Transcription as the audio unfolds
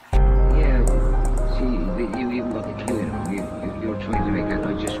trying to make out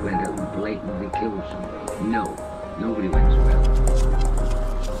I just went out and blatantly killed somebody. No, nobody went to hell.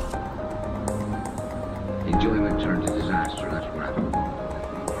 Enjoyment turned to disaster, that's what happened.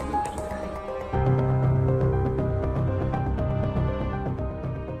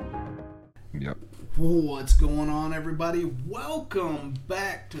 Yep. What's going on, everybody? Welcome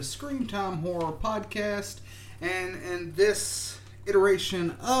back to Scream Time Horror Podcast, and in this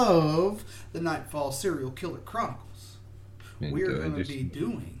iteration of the Nightfall Serial Killer Chronicles, we're going to be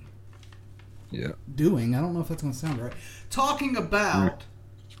doing, I don't know if that's going to sound right, talking about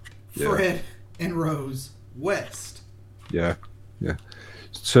Fred and Rose West. Yeah.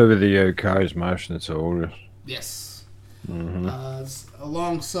 Two of the UK's most notorious. Yes. Mm-hmm.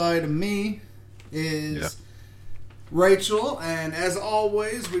 Alongside of me is Rachel, and as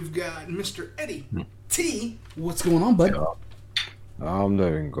always, we've got Mr. Eddie T. What's going on, bud? I'm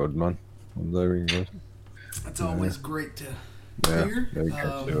doing good, man. I'm doing good. It's always great to hear.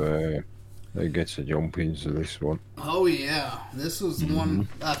 They get to jump into this one. Oh, yeah. This was one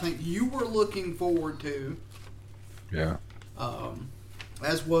I think you were looking forward to. Yeah.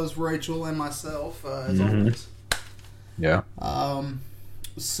 As was Rachel and myself, as always. Yeah.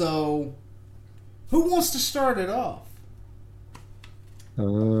 So, who wants to start it off? I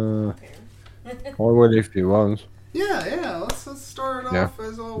will if you want. Yeah. Let's start it off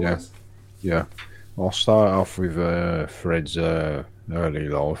as always. Yeah. I'll start off with Fred's early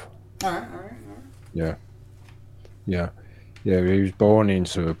life. All right. Yeah. He was born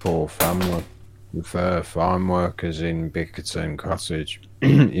into a poor family with farm workers in Bickerton Cottage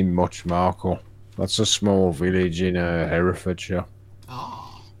in Muchmarkle. That's a small village in Herefordshire.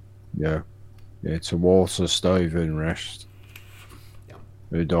 Oh. Yeah, it's a Walter Stephen Rest,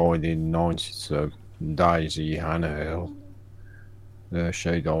 who died in 92. Daisy Hannah Hill,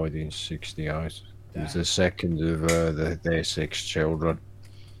 she died in 68. He was the second of their 6 children.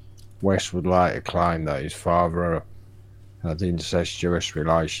 West would later claim that his father had incestuous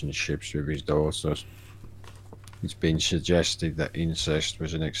relationships with his daughters. It's been suggested that incest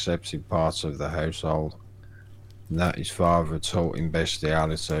was an accepted part of the household, and that his father taught him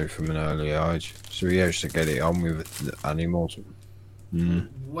bestiality from an early age, so he used to get it on with the animals.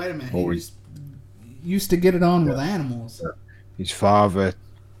 Wait a minute, he used to get it on with animals? His father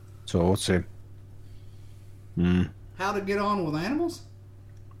taught him. How to get on with animals?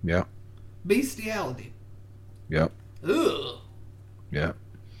 Yeah. Bestiality. Yep. Ugh. Yeah.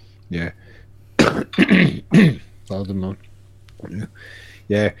 Pardon me.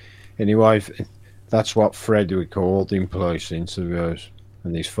 Yeah. Anyway, that's what Fred recalled in police interviews,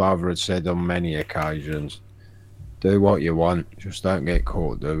 and his father had said on many occasions, "Do what you want, just don't get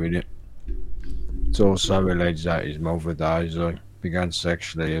caught doing it." It's also alleged that his mother, Daisy, began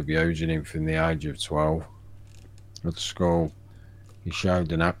sexually abusing him from the age of 12. At school, he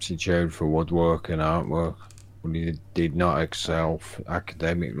showed an aptitude for woodwork and artwork, but he did not excel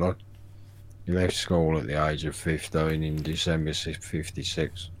academically. He left school at the age of 15 in December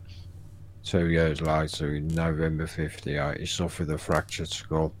 56. 2 years later, in November 58, he suffered a fractured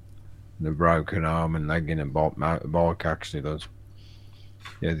skull and a broken arm and leg in a motorbike accident.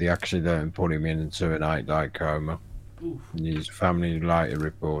 The accident put him into an 8-day coma. And his family later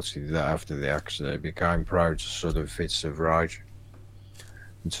reported that after the accident, he became prone to sudden fits of rage.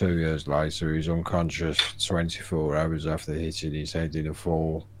 And 2 years later, he was unconscious 24 hours after hitting his head in a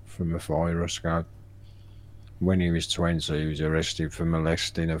fall from a fire escape. When he was 20, he was arrested for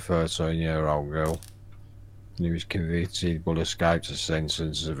molesting a 13-year-old girl. And he was convicted but escaped a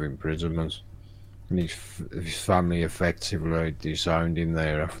sentence of imprisonment. And his family effectively disowned him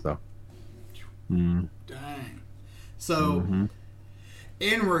thereafter. Dang. So,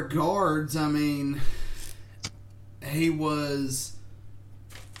 in regards, I mean, he was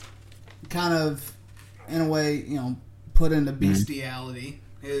kind of, in a way, put into bestiality.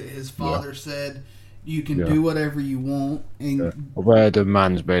 His father said, "You can do whatever you want." And where the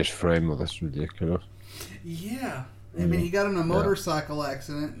man's best friend, well, that's ridiculous. Yeah. I mean, he got in a motorcycle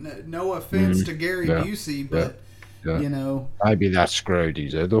accident. No offense to Gary Busey, but, maybe that screwed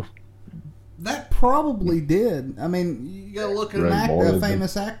his head up. That probably did. I mean, you got to look at a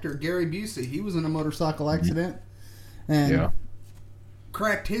famous actor, Gary Busey. He was in a motorcycle accident and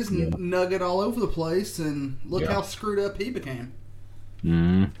cracked his nugget all over the place, and look how screwed up he became.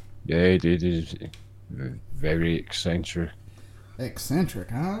 Yeah, he did. He's very eccentric.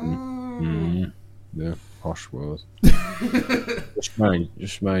 Eccentric, huh? Yeah, posh word. just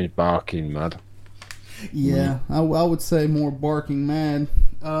means barking mad. Yeah, I would say more barking mad.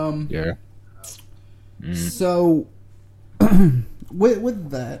 So, with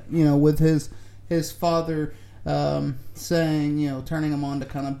that, with his father saying, turning him on to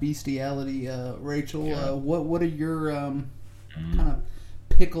kind of bestiality. Rachel, what are your kind of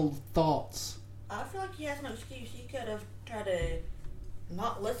pickled thoughts? I feel like he has no excuse. He could have tried to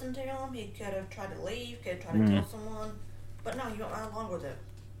not listen to him. He could have tried to leave. Could have tried to tell someone. But no, he went right along with it.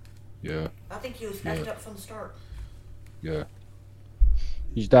 Yeah. I think he was effed up from the start. Yeah.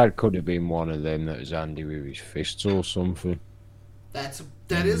 His dad could have been one of them that was handy with his fists or something. That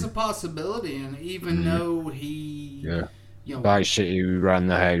is a possibility, and even though he, basically he ran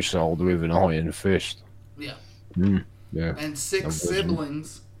the household with an iron fist. Yeah. Yeah. And 6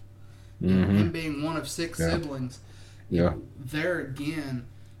 siblings. Him being one of 6 siblings. There again,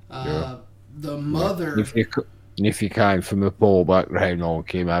 the mother. If he came from a poor background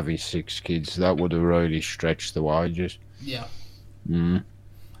like him, having 6 kids, that would have really stretched the wages. Yeah.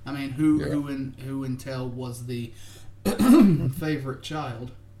 I mean, who in Tell was the favorite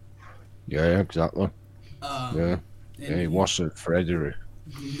child? Yeah, exactly. It wasn't Frederick.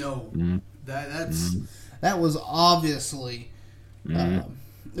 No, that was obviously that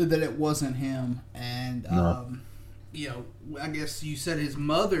it wasn't him, and I guess you said his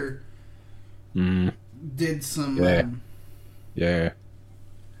mother did some.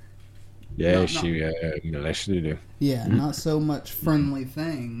 She molested him. Yeah, not so much friendly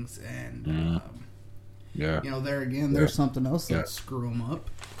things, and there again, there's something else that screw him up.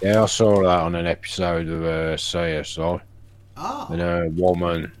 Yeah, I saw that on an episode of CSI. Oh. And a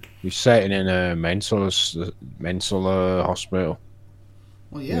woman, he's sitting in a mental hospital.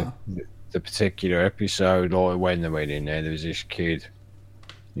 Well, yeah. The particular episode, like when they went in there was this kid.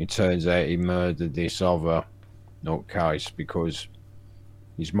 It turns out he murdered this other nutcase because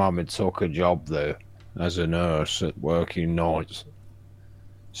his mum had took a job there as a nurse at working nights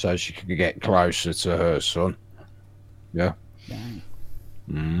so she could get closer to her son. Yeah. Dang.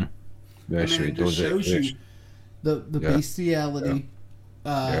 Yeah, so he does shows you the bestiality, He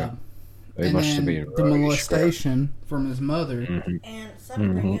and must have then been the really molestation from his mother. And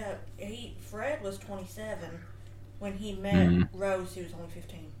something to bring up, Fred was 27 when he met Rose, who was only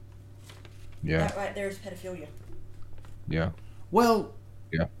 15. Yeah. That right there is pedophilia. Yeah. Well,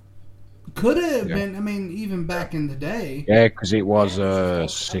 could have been. I mean, even back in the day. Yeah, because it was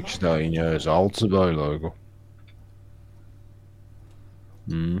 16 years old to be legal.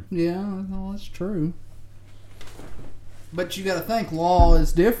 Yeah, well, that's true. But you got to think, law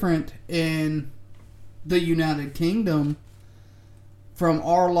is different in the United Kingdom from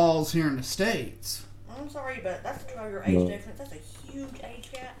our laws here in the States. I'm sorry, but that's a 12-year age difference. That's a huge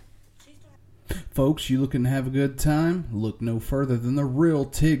age gap. Folks, you looking to have a good time? Look no further than the real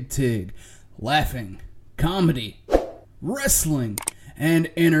Tig Tig. Laughing, comedy, wrestling, and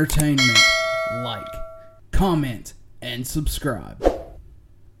entertainment. Like, comment, and subscribe.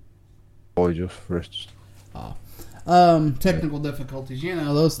 Boy, just first. Technical difficulties.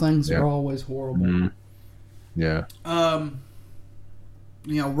 Those things are always horrible. Yeah.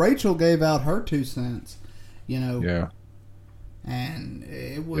 Rachel gave out her 2 cents. Yeah. And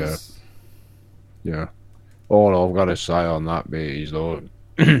it was. Yeah. All I've got to say on that bit is, like,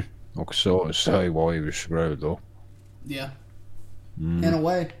 I can sort of say why he was screwed up. Yeah. In a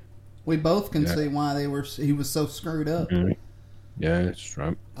way, we both can see why he was so screwed up. Yeah, it's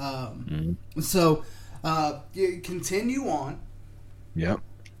right. So, you continue on. Yep.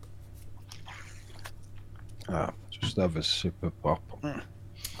 Just have a sip of pop.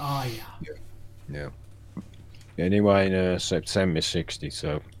 Oh, Yeah. Anyway, in September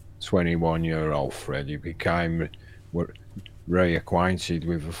 62, 21-year-old Freddie became reacquainted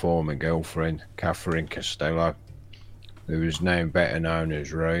with a former girlfriend, Catherine Costello, who was now better known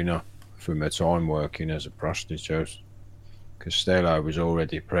as Raina from her time working as a prostitute. Costello was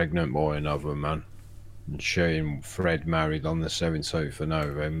already pregnant by another man, and she and Fred married on the 17th of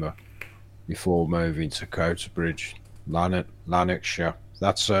November before moving to Coatbridge, Lanarkshire.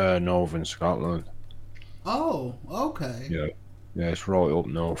 That's northern Scotland. Oh, okay. Yeah, it's right up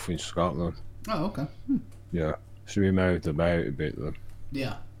north in Scotland. Oh, okay. Yeah, so we moved about a bit then.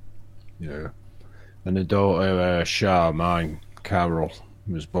 Yeah. Yeah. And the daughter, Charmaine Carroll,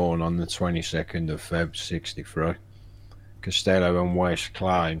 was born on the 22nd of Feb 63. Costello and West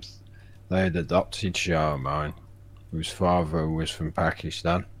claimed they had adopted Charmaine, whose father was from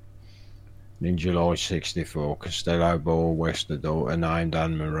Pakistan. And in July 64, Costello bore West a daughter named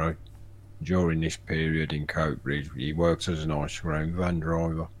Anne Marie. During this period in Coatbridge, he worked as an ice cream van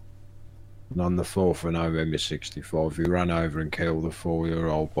driver. And on the 4th of November 65, he ran over and killed a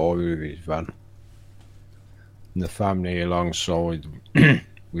 4-year-old boy with his van. And the family alongside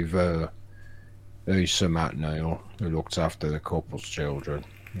with Issa McNeil, who looked after the couple's children,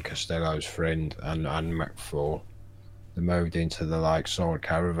 and Costello's friend, and Anne McFall. They moved into the lakeside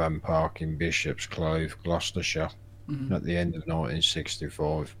caravan park in Bishop's Clove, Gloucestershire, at the end of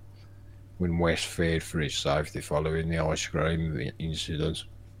 1965, when West feared for his safety following the ice cream incident,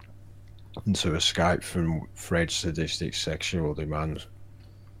 and to escape from Fred's sadistic sexual demands.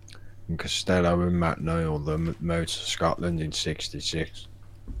 And Costello and McNeil then moved to Scotland in '66,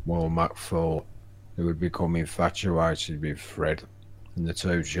 while McFall, who had become infatuated with Fred, and the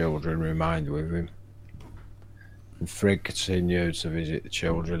two children remained with him. And Fred continued to visit the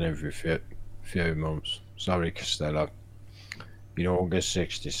children every few months. Sorry, Costello. In August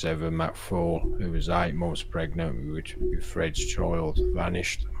 '67, McFall, who was 8 months pregnant with Fred's child,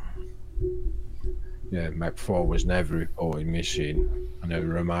 vanished. Yeah, McFall was never reported missing, and her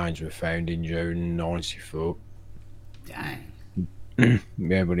remains were found in June '94. Dang.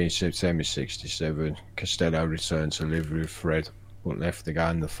 Yeah, but in September '67, Costello returned to live with Fred, but left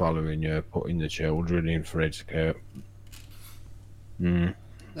again the following year, putting the children in Fred's care.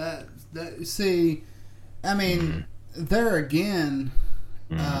 See, I mean, there again,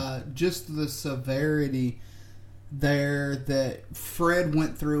 just the severity there that Fred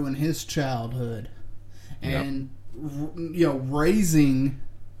went through in his childhood, and raising,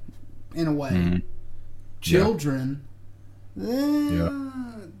 in a way, children. That's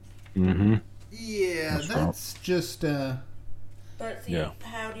just. But see,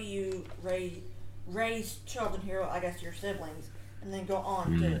 how do you raise children here? I guess your siblings, and then go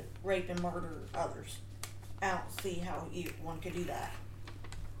on to rape and murder others. I don't see how one could do that.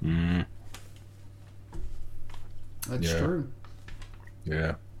 That's true.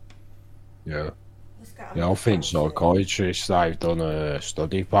 Yeah. I think psychiatrists, they've done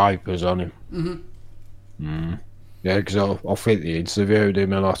study papers on him. Yeah, because I think they interviewed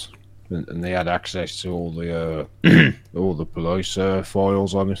him a lot, and they had access to all the all the police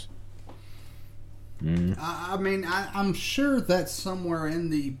files on it. I mean, I'm sure that's somewhere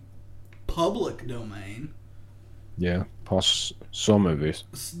in the public domain. Yeah, some of it.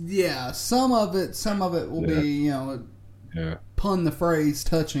 Yeah, some of it will be, pun the phrase,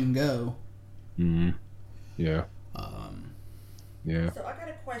 touch and go. Yeah. So I got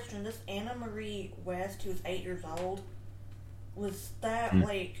a question. This Anna Marie West, who was 8 years old, was that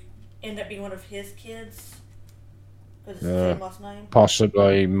end up being one of his kids? Because it's the same last name.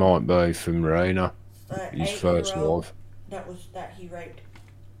 Possibly, might be from Raina, his first wife. That he raped.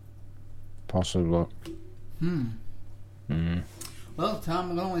 Possibly. Well, time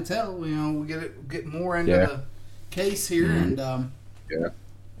will only tell. We'll get more into the case here, and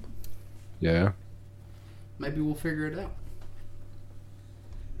maybe we'll figure it out.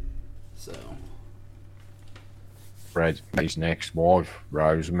 So, Fred's next wife,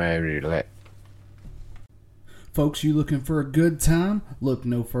 Rosemary Lett. Folks, you looking for a good time? Look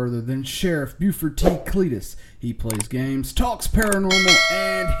no further than Sheriff Buford T. Cletus. He plays games, talks paranormal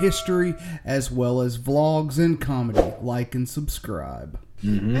and history, as well as vlogs and comedy. Like and subscribe.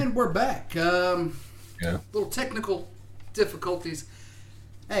 And we're back. Little technical difficulties.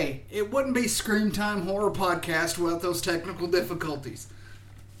 Hey, it wouldn't be Scream Time Horror Podcast without those technical difficulties.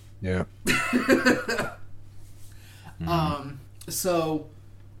 Yeah. So,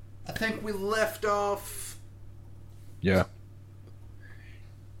 I think we left off... Yeah,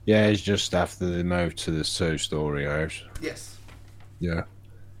 it's just after they moved to the two-story house. Yes. Yeah.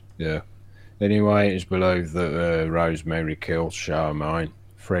 Anyway, it's believed that Rosemary killed Charmaine,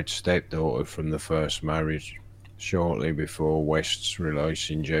 Fred's stepdaughter from the first marriage, shortly before West's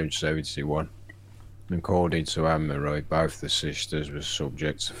release in June '71. According to Anne-Marie, both the sisters were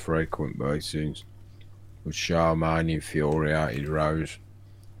subject to frequent beatings, with Charmaine infuriated Rose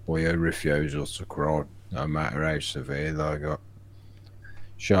by her refusal to cry, no matter how severe they got.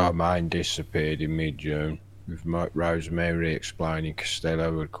 Charmaine disappeared in mid-June, with Rosemary explaining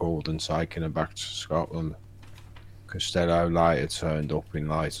Costello had called and taken her back to Scotland. Costello later turned up in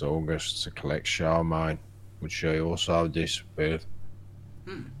late August to collect Charmaine, but she also disappeared.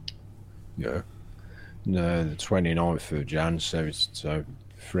 Yeah. No, the 29th of Jan 72,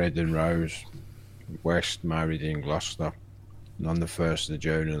 Fred and Rose West married in Gloucester, and on the 1st of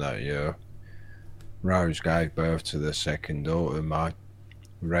June of that year, Rose gave birth to their second daughter, May.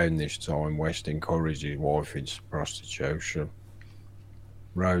 Around this time, West encouraged his wife into prostitution.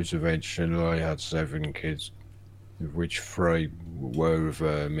 Rose eventually had 7 kids, of which 3 were of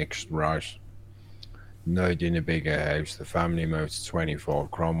a mixed race. Lived in a bigger house, the family moved to 25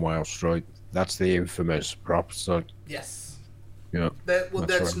 Cromwell Street. That's the infamous property. Yes. Yeah.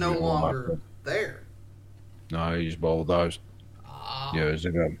 That's no longer there. No, he's bulldozed years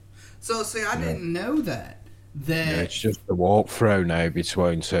ago. So, see, I didn't know that. that Yeah, it's just a walk through now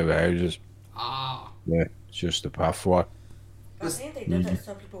between two houses. ah, Yeah, it's just a pathway. I think they did that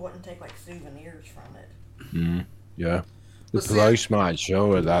so people wouldn't take like souvenirs from it. Yeah. The Well, see, police made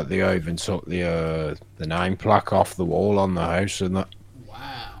sure of that. They even took the name plaque off the wall on the house and that.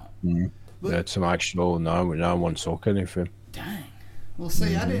 wow, Yeah, to make sure no one took anything. dang. Well,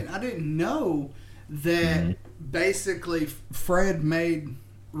 see, I didn't know that basically Fred made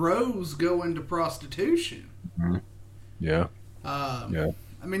Rose go into prostitution. Yeah. I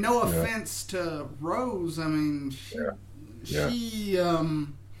mean, no offense to Rose. I mean, Yeah. she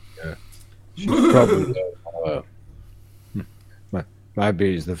She's probably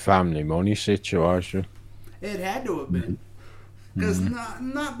maybe it's the family money situation. it had to have been. Because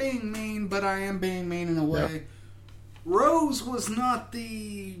not being mean, but I am being mean in a way. Rose was not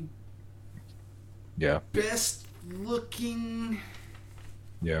the Yeah. best looking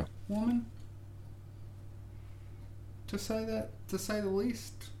Yeah. woman, to say the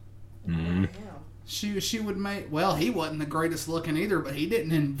least. Mm-hmm. Yeah. She would make, well, he wasn't the greatest looking either, but he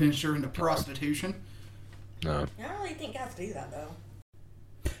didn't venture into prostitution. No. I don't really think guys do that though.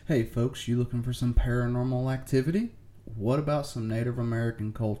 Hey folks, you looking for some paranormal activity? What about some Native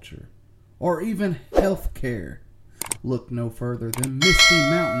American culture? Or even healthcare? Look no further than Misty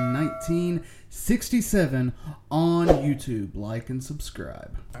Mountain 1967 on YouTube. Like and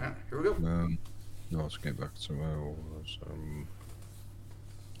subscribe. Alright, here we go. Let's get back to where it was.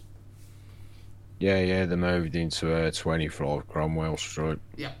 Yeah, they moved into 25 Cromwell Street.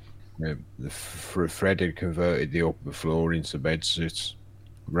 Yeah. Fred had converted the upper floor into bedsits.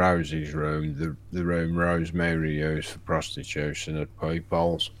 Rosie's room, the room Rosemary used for prostitution, had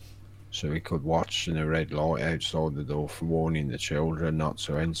peepholes, so he could watch in a red light outside the door for warning the children not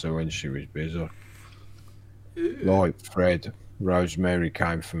to enter when she was busy. Like Fred, Rosemary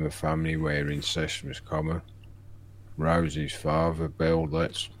came from a family where incest was common. Rosie's father, Bill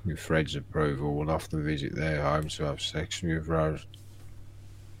Letts, with Fred's approval, would often visit their home to have sex with Rose.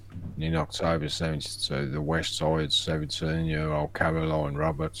 And in October 72, the West Side 17-year-old Caroline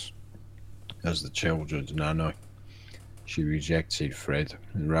Roberts as the children's nanny. She rejected Fred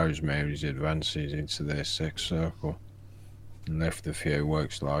and Rosemary's advances into their sex circle and left a few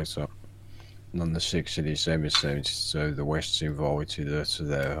weeks later. And on the 6th of December 72, the Wests invited her to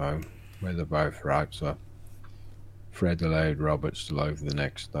their home, where they both raped her. Fred allowed Roberts to leave the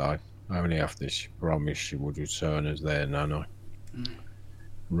next day, only after she promised she would return as their nanny.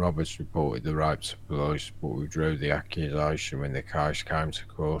 Roberts reported the rape to police, but withdrew the accusation when the case came to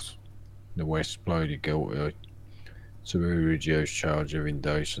court. The West pleaded guilty to a reduced charge of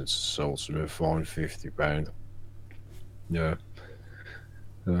indecent assault and were fined £50. Yeah.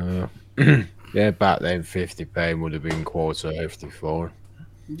 Yeah, back then £50 would have been quite a hefty fine.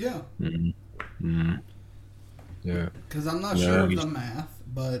 Yeah. Yeah. Because I'm not sure of the math,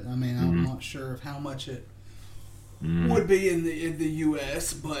 but I mean, I'm not sure of how much it would be in the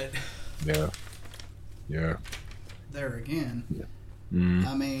U.S., but Yeah. there again,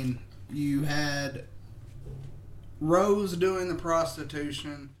 I mean, you had Rose doing the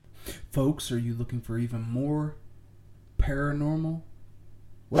prostitution. Folks, are you looking for even more paranormal?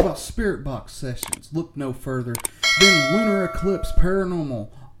 What about spirit box sessions? Look no further than Lunar Eclipse Paranormal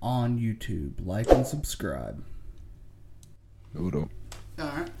on YouTube. Like and subscribe. Hold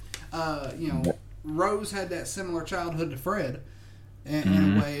Alright. Rose had that similar childhood to Fred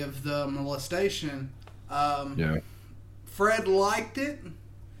in a way of the molestation. Fred liked it,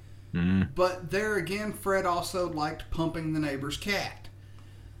 but there again, Fred also liked pumping the neighbor's cat.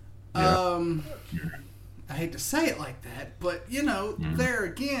 I hate to say it like that, but there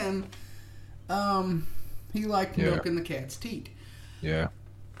again, he liked milking the cat's teat. Yeah.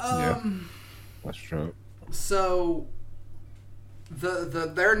 That's true. So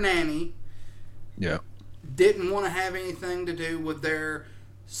their nanny didn't want to have anything to do with their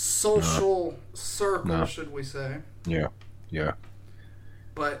social circle, should we say. Yeah.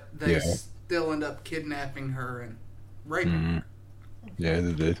 But they still end up kidnapping her and raping her. Yeah,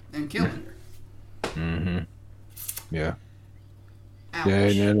 they did. And killing her. Yeah. Ouch.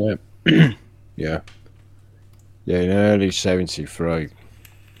 Yeah, in early 73,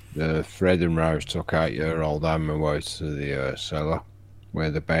 Fred and Rose took 8-year-old Emma away to the cellar,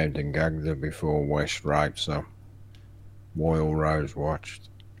 where they bound and gagged her before West raped her, while Rose watched.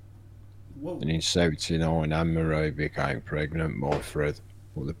 Whoa. And in 79, Anne-Marie became pregnant by Fred,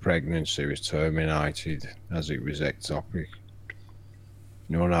 but the pregnancy was terminated as it was ectopic.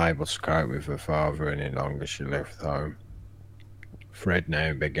 And unable to cope with her father any longer, she left home. Fred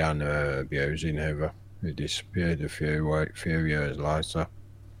now began abusing Heather, who disappeared a few years later.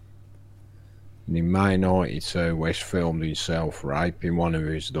 And in May 92, West filmed himself raping one of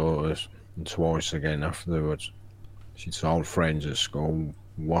his daughters, and twice again afterwards. She told friends at school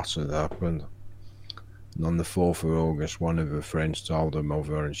what had happened. And on the 4th of August, one of her friends told her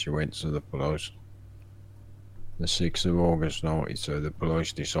mother, and she went to the police. The 6th of August 92, the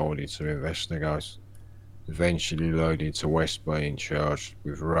police decided to investigate, eventually leading to West being charged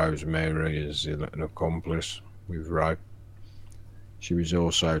with Rosemary as an accomplice with rape. She was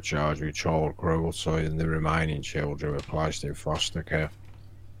also charged with child cruelty, and the remaining children were placed in foster care.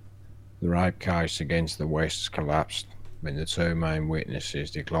 The rape case against the Wests collapsed when the two main witnesses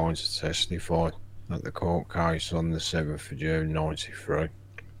declined to testify at the court case on the 7th of June 93.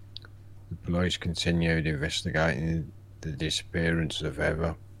 The police continued investigating the disappearance of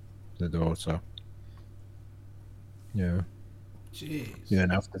Eva, the daughter. Yeah. Jeez. Yeah,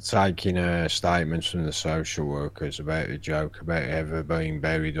 and after taking statements from the social workers about the joke about Eva being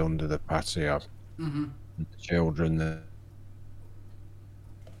buried under the patio, Mm-hmm. and the children that.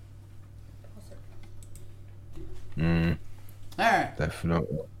 All right.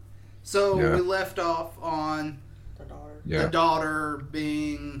 Definitely. So Yeah. we left off on The daughter. Yeah. the daughter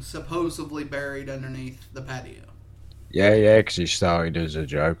being supposedly buried underneath the patio. Yeah, because he started as a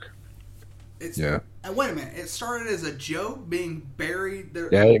joke. It's, Yeah. Wait a minute. It started as a joke, being buried there.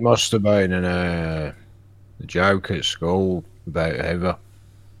 Yeah, it must have been a joke at school about Eva.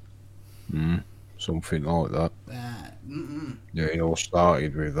 Something like that. Yeah, it all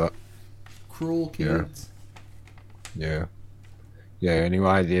started with that. Cruel Yeah. kids. Yeah. Yeah,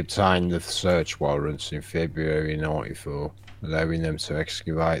 anyway, they obtained the search warrants in February 94, allowing them to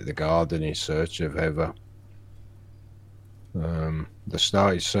excavate the garden in search of Eva. They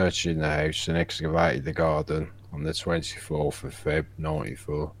started searching the house and excavated the garden on the 24th of Feb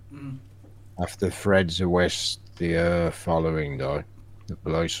 94. Mm. After Fred's arrest the following day, the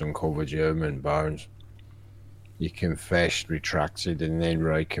police uncovered human bones. He confessed, retracted, and then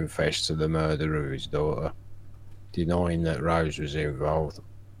reconfessed to the murder of his daughter, denying that Rose was involved.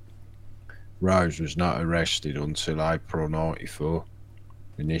 Rose was not arrested until April 94,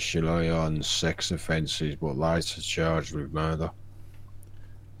 initially on sex offences but later charged with murder.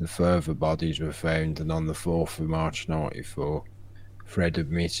 The further bodies were found, and on the 4th of March 94, Fred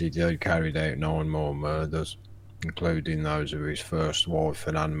admitted he had carried out 9 more murders, including those of his first wife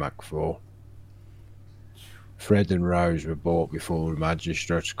and Anne McFall. Fred and Rose were brought before the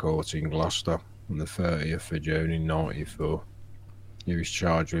Magistrates Court in Gloucester on the 30th of June in 94. He was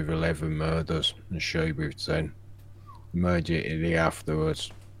charged with 11 murders and she with 10. Immediately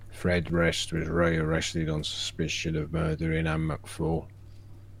afterwards, Fred Rest was re-arrested on suspicion of murdering Anne McFall,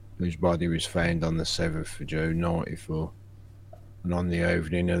 whose body was found on the 7th of June 94. And on the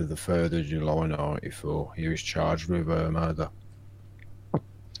evening of the 3rd of July 94, he was charged with her murder.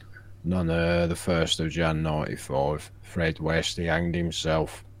 And on the 1st of Jan 95, Fred West, he hanged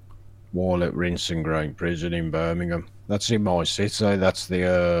himself while at Rinson Green Prison in Birmingham. That's in my city. That's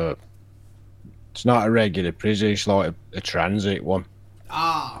the it's not a regular prison, it's like a transit one.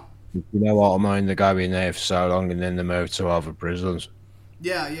 Ah. You know what I mean? They go in there for so long and then they move to other prisons.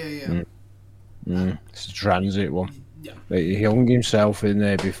 Yeah. It's a transit one. Yeah. But he hung himself in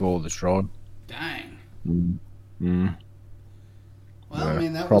there before the trial. Dang. Mm. Well, I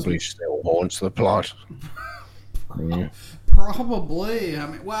mean, that probably was still haunts the place. probably. I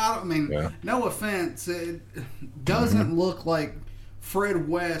mean, well, I mean, Yeah. no offense, it doesn't look like Fred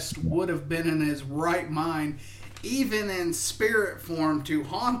West would have been in his right mind, even in spirit form, to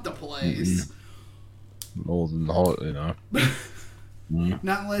haunt the place. More than that, you know.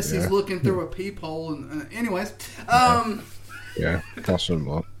 Not unless he's looking through a peephole. And anyways, Yeah,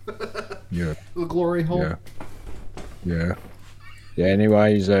 possibly. Yeah, the glory hole. yeah, yeah. Yeah,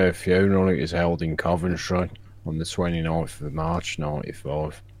 anyway, his funeral is held in Coventry on the 29th of March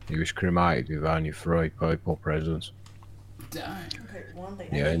 95. He was cremated with only 3 people present. Dang. Okay, one thing.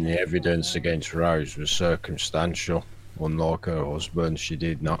 Yeah, and the evidence against Rose was circumstantial. Unlike her husband, she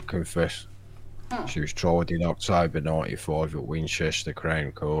did not confess. Huh. She was tried in October 95 at Winchester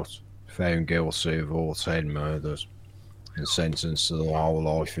Crown Court, found guilty of all 10 murders, and sentenced to the whole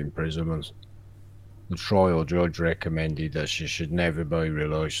life imprisonment. The trial judge recommended that she should never be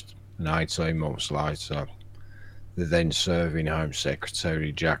released, and 18 months later, the then serving Home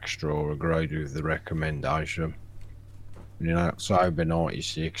Secretary Jack Straw agreed with the recommendation. And in October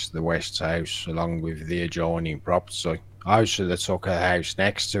 96, the West House, along with the adjoining property, also they took a house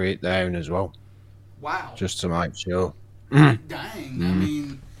next to it down as well, Wow. just to make sure. Dang. I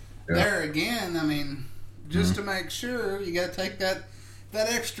mean, Yeah. there again, I mean, just to make sure, you got to take that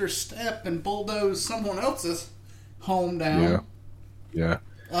extra step and bulldoze someone else's home down. Yeah.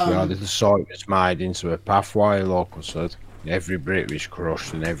 The site was made into a pathway, like I said. Every brick was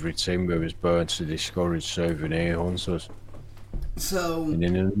crushed and every timber was burnt to discourage souvenir hunters. So, And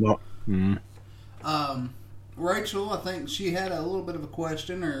then not. Rachel, I think she had a little bit of a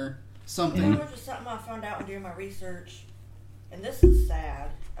question or something. It was just something I found out when doing my research, and this is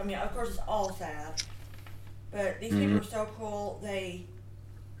sad. I mean, of course, it's all sad, but these people are so cruel. They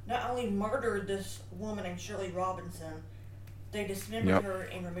not only murdered this woman named Shirley Robinson, they dismembered her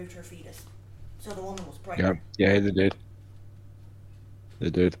and removed her fetus. So the woman was pregnant. Yeah, they did. They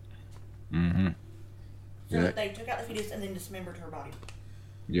did. So they took out the fetus and then dismembered her body.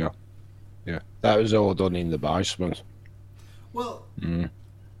 Yeah. That was all done in the basement. Well,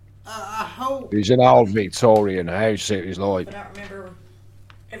 I hope. It was an old Victorian house. It was like, But I don't remember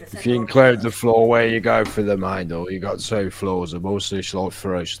if you include the floor where you go for the main door, you got 2 floors above, so it's like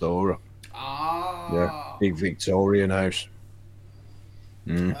 3 story. Yeah, big Victorian house.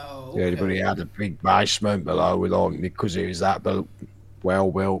 Oh, Yeah, okay. but he had a big basement below with on because it was that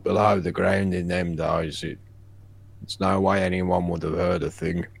well built below the ground in them days. It's no way anyone would have heard a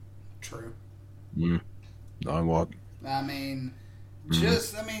thing. True. No what? I mean,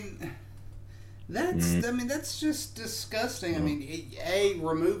 that's just disgusting. I mean,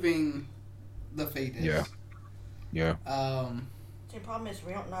 removing the fetus. Yeah. See, the problem is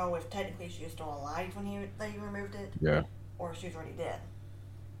we don't know if technically she was still alive when they removed it. Yeah. Or if she was already dead.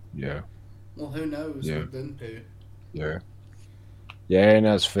 Yeah. Well, who knows? Yeah. With them two. Yeah. Yeah, and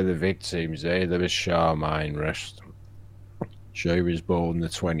as for the victims, there was Charmaine Rest. She was born the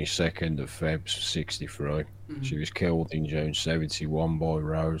 22nd of Feb, 63. She was killed in June 71 by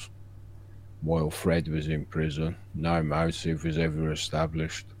Rose, while Fred was in prison. No motive was ever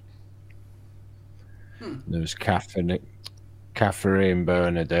established. There was Catherine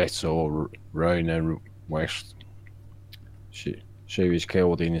Bernadette or Rona West. She was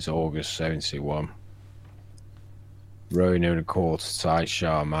killed in August 71. Rona had caught to take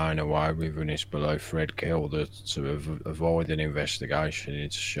Charmaine away with an below Fred killed her to avoid an investigation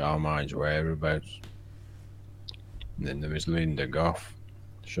into Charmaine's whereabouts. And then there was Linda Goff.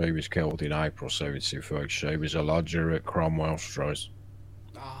 She was killed in April 73. She was a lodger at Cromwell Street.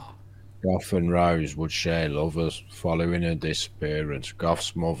 Goff and Rose would share lovers. Following her disappearance,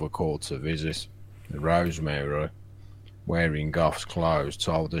 Goff's mother called to visit. Rosemary, wearing Goff's clothes,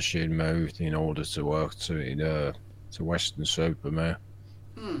 told her she'd moved in order to work to Western Supermare.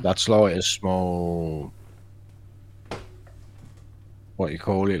 That's like a small, what you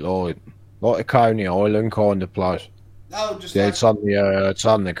call it, like a Coney Island kind of place. Oh, just Yeah, like, it's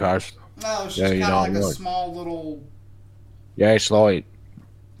on the coast. no, it's Yeah, just you kind know of like a what? small little. Yeah, it's like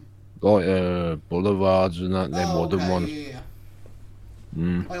boulevards and that, them Oh, wooden okay, ones. yeah.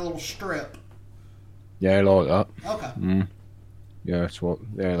 Like a little strip. Yeah, like that. Okay. Yeah, that's what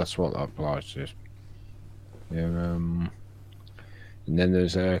that place is. Yeah, and then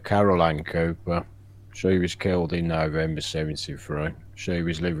there's Caroline Cooper. She was killed in November 73. She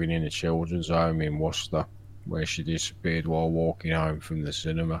was living in a children's home in Worcester, where she disappeared while walking home from the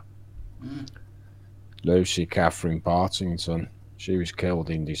cinema. Lucy Catherine Partington. She was killed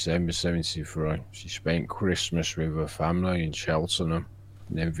in December 73. She spent Christmas with her family in Cheltenham,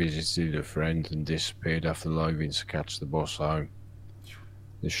 and then visited a friend and disappeared after leaving to catch the bus home.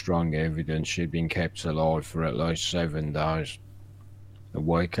 There's strong evidence she'd been kept alive for at least 7 days. A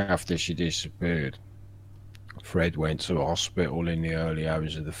week after she disappeared, Fred went to a hospital in the early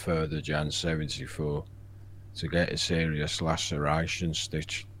hours of the 3rd of Jan 74 to get a serious laceration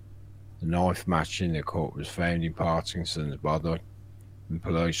stitched. The knife matching the cut was found in Partington's body, and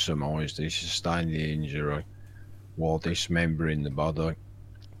police surmised he sustained the injury while dismembering the body.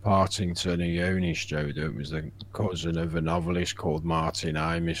 Partington, a uni student, was the cousin of a novelist called Martin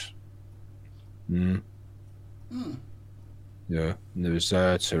Amis. Yeah. And there was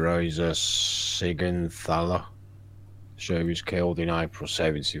Teresa Sigenthaler. She was killed in April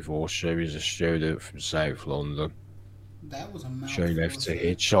 74. She was a student from South London. That was a mouthful. She left to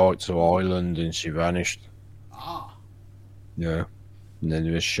hitchhike to Ireland and she vanished. Yeah. And then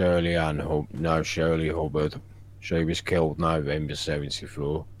there was Shirley Hubbard. She was killed November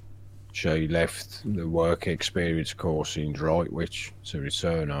 74. She left the work experience course in Droitwich to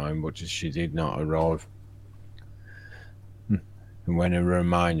return home, but she did not arrive. And when her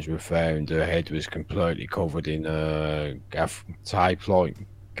remains were found, her head was completely covered in gaffer tape.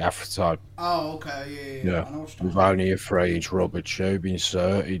 Oh, okay, yeah. I know what you're With talking only a 3-inch rubber tube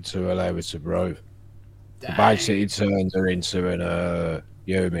inserted to allow her to breathe. about. Basically turned her into a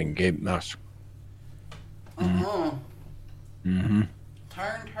human gimp mask. Turned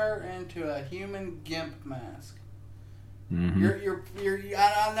her into a human gimp mask.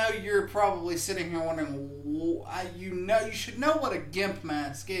 I know you're probably sitting here wondering, you should know what a GIMP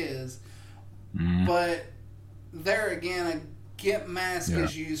mask is, but there again, a GIMP mask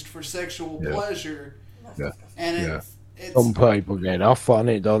is used for sexual pleasure, and it's some people get off on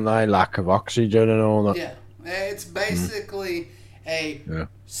it, don't they? Lack of oxygen and all that. Yeah, it's basically a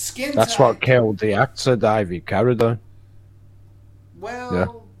skin. That's what killed the actor David Carradine.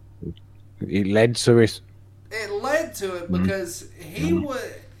 Well, it led to it. It led to it because he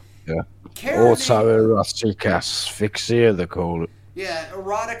would. Yeah. Autoerotic asphyxia, they call it. Yeah,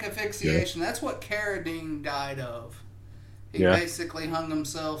 erotic asphyxiation. Yeah. That's what Carradine died of. He basically hung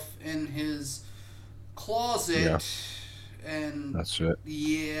himself in his closet, and that's it.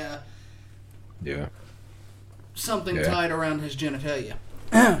 Yeah. Something tied around his genitalia.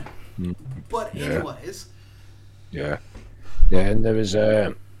 But anyways. Yeah, and there was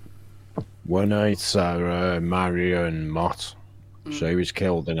one night Marion Mott. She was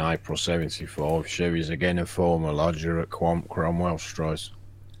killed in April 1975. She was again a former lodger at Cromwell Street.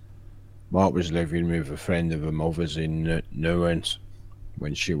 Mott was living with a friend of her mother's in Newent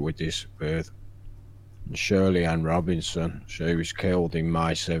when she disappeared. And Shirley Ann Robinson, she was killed in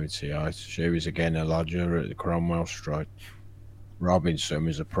May 1978. She was again a lodger at the Cromwell Street. Robinson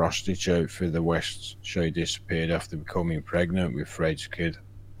was a prostitute for the Wests. She disappeared after becoming pregnant with Fred's kid.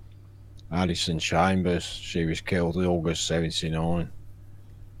 Alison Chambers, she was killed in August 1979.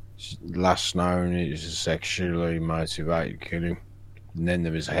 Last known it was a sexually motivated killing. And then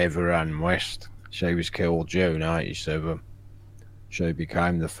there was Heather Ann West. She was killed June 1987. She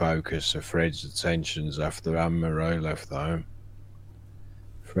became the focus of Fred's attentions after Anne-Marie left home.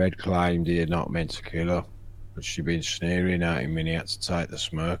 Fred claimed he had not meant to kill her, but she'd been sneering at him and he had to take the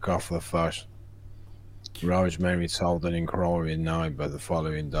smirk off her face. Rosemary told an inquiring neighbour the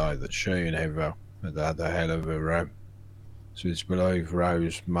following day that she and Heather had had a hell of a row, so it's believed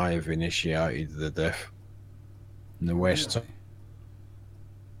Rose may have initiated the death. And the West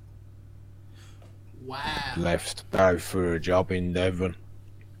left to go for a job in Devon,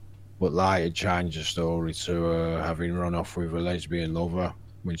 but later changed the story to having run off with a lesbian lover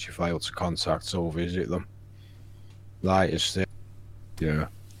when she failed to contact or visit them. Later still,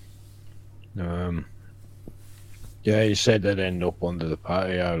 he said they'd end up under the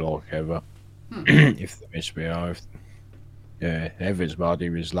patio like ever if they misbehaved. Everett's body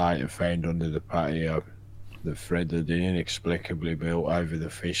was later found under the patio that Fred had inexplicably built over the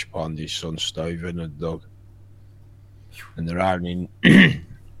fish pond his son Stephen had dug. And their only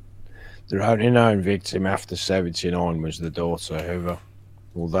known victim after 1979 was the daughter Heather.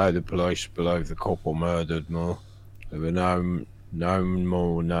 Although the police believe the couple murdered more, there were no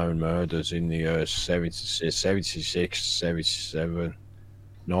more known murders in the years 76 to 77,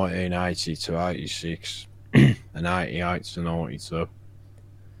 1980 to 86, and 88 to 92.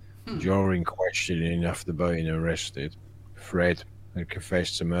 During questioning after being arrested, Fred had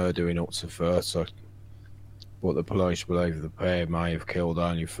confessed to murdering up to 30, but the police believe the pair may have killed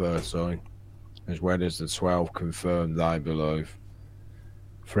only 13, as well as the 12 confirmed they believe.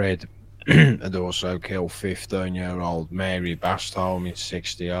 Fred had also killed 15-year-old Mary Bastholm in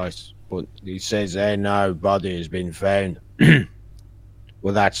 1968, but he says no body has been found.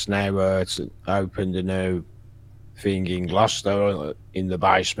 Well, that's now opened a new thing in Gloucester in the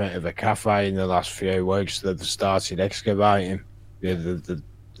basement of a cafe in the last few weeks that they've started excavating. And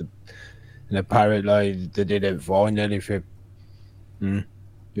apparently they didn't find anything. There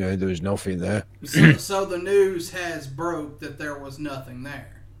was nothing there. So the news has broke that there was nothing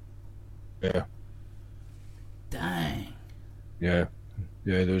there. Yeah. Dang. Yeah,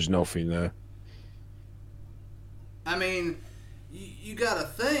 there was nothing there. I mean, you got to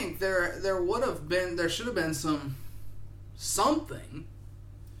think there should have been something.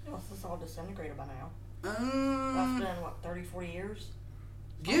 Well, it's all disintegrated by now. That's been 30, 40 years.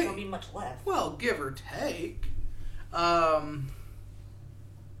 It's not gonna be much left. Well, give or take.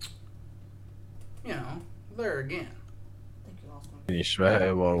 There again. You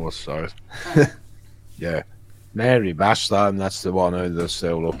swear what was so? Yeah, Mary Bastholm, that's the one who they're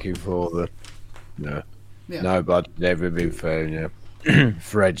still looking for. Nobody's ever been found.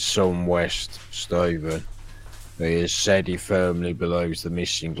 Fred's son West, Stephen, he has said he firmly believes the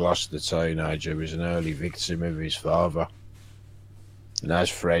missing Gloucester teenager was an early victim of his father. And as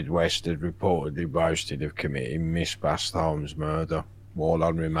Fred West had reportedly boasted of committing Miss Bastholm's murder while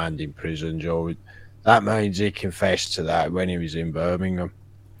on remand in prison, that means he confessed to that when he was in Birmingham.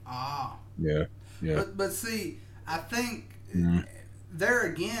 Ah. Yeah. But see, I think there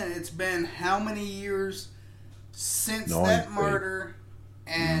again, it's been how many years since that murder,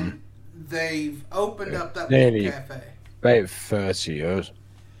 and they've opened up that little cafe. About 30 years.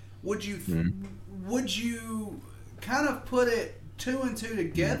 Would you kind of put it two and two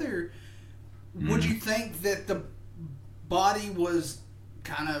together? Would you think that the body was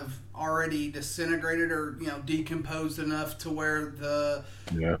kind of already disintegrated or decomposed enough to where the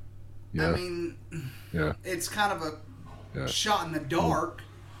Yeah. I mean, it's kind of a shot in the dark.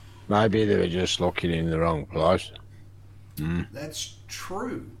 Maybe they were just looking in the wrong place. That's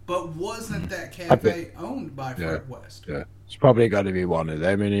true, but wasn't that cafe owned by Fred West? Yeah, it's probably got to be one of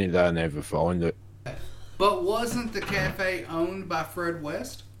them, and they'll never find it. But wasn't the cafe owned by Fred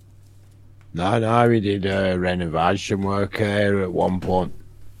West? No, he did renovation work there at one point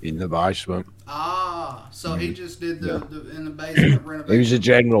in the basement. Ah, so he just did the in the basement renovation. He was a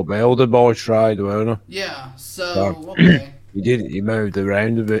general builder by trade, wasn't Yeah, so okay. He moved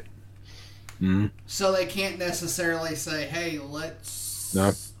around a bit. So they can't necessarily say, "Hey, let's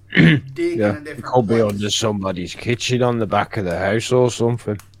dig in a different it could be place." under somebody's kitchen on the back of the house or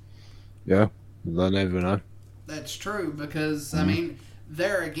something. Yeah, they'll never know. That's true because I mean,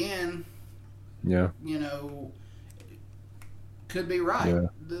 there again, could be right. Yeah.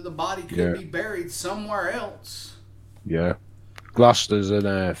 The body could be buried somewhere else. Yeah, Gloucester's in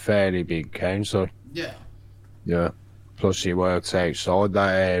a fairly big council. Yeah. Yeah, plus he works outside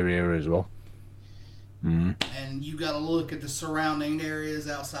that area as well. And you got to look at the surrounding areas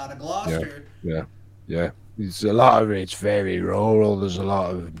outside of Gloucester. Yeah. It's a lot of it's very rural. There's a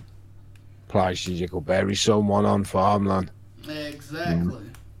lot of places you could bury someone on farmland. Exactly.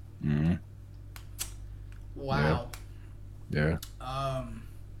 Wow. Yeah.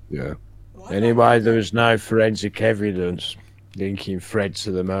 Yeah. Anyway, there was no forensic evidence linking Fred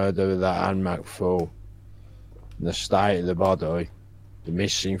to the murder of that Anne McFall. And the state of the body, the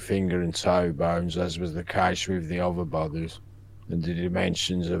missing finger and toe bones, as was the case with the other bodies, and the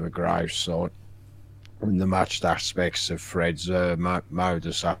dimensions of a grave site, and the matched aspects of Fred's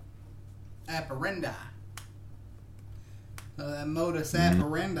modus operandi. Modus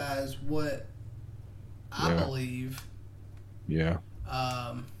operandi is what I believe. Yeah.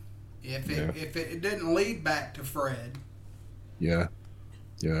 If it didn't lead back to Fred. Yeah.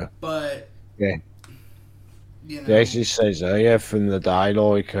 But. Yeah. Yes, he says from the day,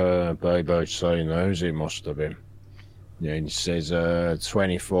 like BBC knows it must have been. Yeah, he says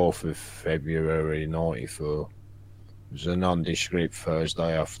 24th of February 94. It was a nondescript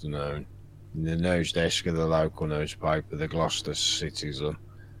Thursday afternoon. In the news desk of the local newspaper, the Gloucester Citizen,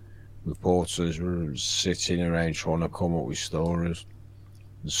 reporters were sitting around trying to come up with stories.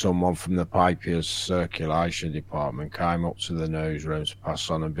 And someone from the paper's circulation department came up to the newsroom to pass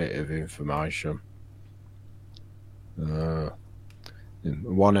on a bit of information.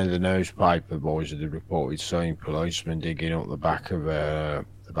 One of the newspaper boys had reported seeing policemen digging up the back of the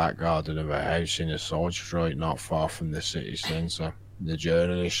back garden of a house in a side street not far from the city centre. The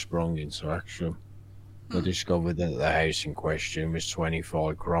journalist sprung into action. They discovered that the house in question was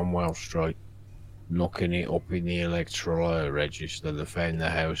 25 Cromwell Street. Looking it up in the electoral register, they found the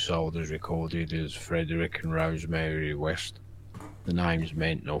household was recorded as Frederick and Rosemary West. The names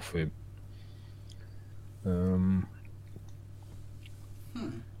meant nothing.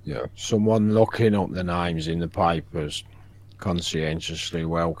 Yeah, someone looking up the names in the papers, conscientiously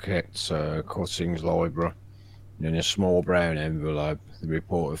well kept cuttings library. In a small brown envelope, the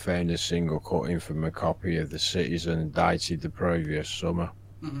reporter found a single cutting from a copy of the Citizen dated the previous summer.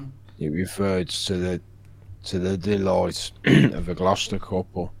 It referred to the delight of a Gloucester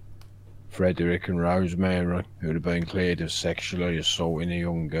couple, Frederick and Rosemary, who had been cleared of sexually assaulting a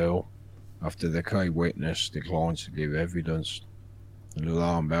young girl after the key witness declined to give evidence. And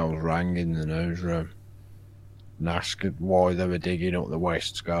alarm bells rang in the newsroom and asked why they were digging up the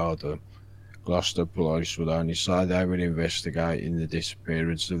West's garden. Gloucester police would only say they were investigating the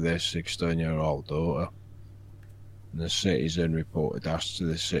disappearance of their 16-year-old daughter. And the Citizen reported us to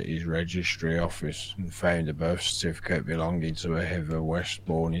the city's registry office and found a birth certificate belonging to a Heather West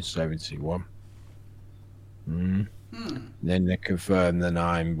born in 71. Then they confirmed the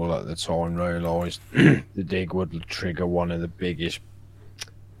name, but at the time realised the dig would trigger one of the biggest.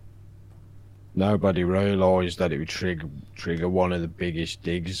 Nobody realised that it would trigger one of the biggest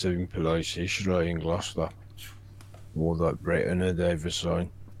digs in police history in Gloucester, or that Britain had ever seen.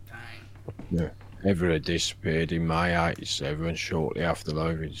 Yeah, Heather had disappeared in May '87, shortly after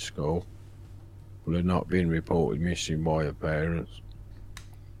leaving school, but had not been reported missing by her parents.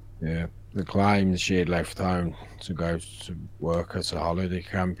 Yeah, the claim that she had left home to go to work at a holiday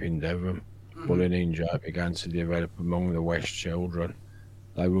camp in Devon. Bullying injury began to develop among the West children.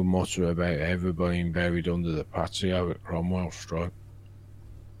 They would mutter about Heather being buried under the patio at Cromwell Street.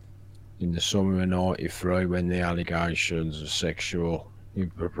 In the summer of '93, when the allegations of sexual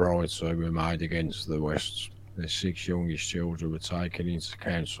impropriety were made against the Wests, their 6 youngest children were taken into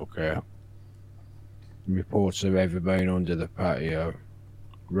council care. Reports of ever being under the patio,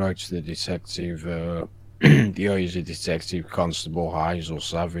 wrote the detective, the Easy Detective Constable Hazel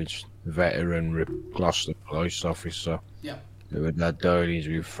Savage, a veteran Gloucester police officer, who had had dealings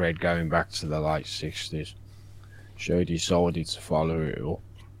with Fred going back to the late 60s. She decided to follow it up.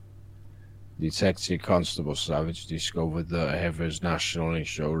 Detective Constable Savage discovered that Heather's national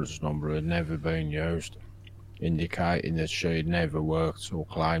insurance number had never been used, indicating that she had never worked or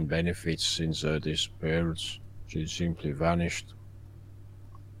claimed benefits since her disappearance. She had simply vanished.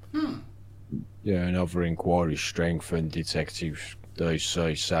 Yeah, another inquiry strengthened Detective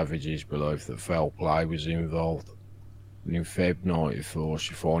D.C. Savage's belief that foul play was involved. And in Feb '94,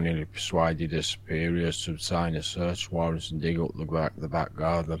 she finally persuaded her superiors to obtain a search warrant and dig up the back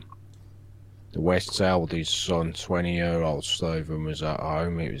garden. The West's eldest son, 20-year-old Stephen, was at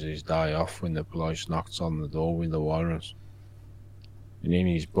home. It was his day off when the police knocked on the door with the warrant. And in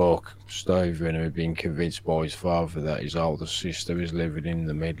his book, Stephen, who had been convinced by his father that his older sister was living in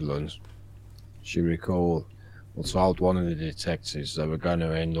the Midlands, she recalled, or told one of the detectives they were going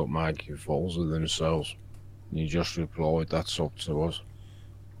to end up making fools of themselves. And he just replied, "That's up to us."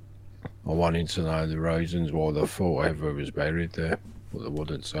 I wanted to know the reasons why they thought Heather was buried there, but they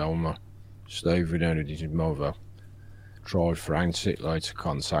wouldn't tell me. Stephen and his mother tried frantically to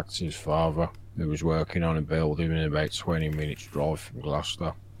contact his father, who was working on a building in about 20 minutes drive from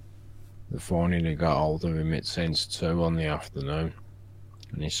Gloucester. They finally got hold of him at 10 to 2 on the afternoon,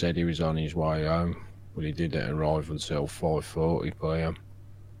 and he said he was on his way home, but he didn't arrive until 5:40 p.m.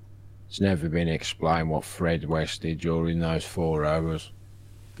 It's never been explained what Fred West did during those 4 hours.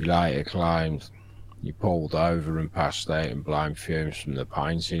 He later claimed he pulled over and passed out and blamed fumes from the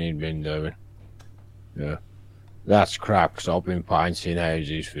painting he'd been doing. Yeah. That's crap, because I've been painting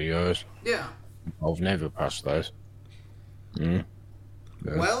houses for years. Yeah. I've never passed out. Yeah.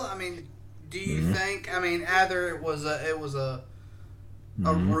 Well, I mean, do you think, I mean, either it was a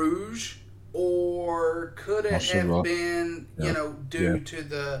rouge, or could it have been, you know, due to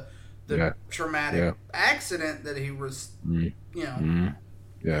the traumatic accident that he was, you know,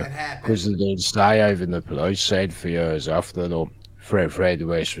 that happened? Because they did stay over, the police said for years after that Fred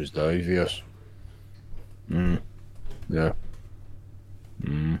West was devious. Yeah.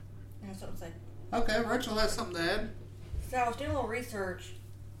 That's something to say. Okay, Rachel has something to add. So I was doing a little research,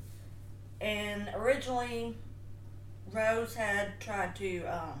 and originally Rose had tried to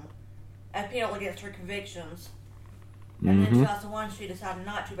appeal against her convictions, and in 2001 she decided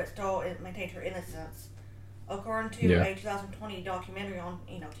not to, but still maintained her innocence. According to a 2020 documentary on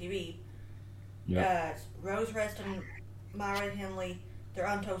TV, Rose West and Myra Henley, their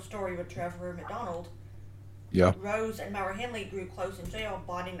untold story with Trevor McDonald. Yeah. Rose and Myra Henley grew close in jail,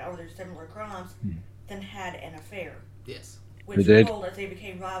 bonding over their similar crimes, then had an affair. Yes. Which ruled as they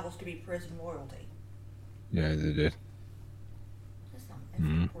became rivals to be prison royalty. Yeah, they did.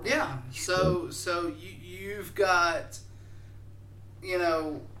 Yeah. So you've got, you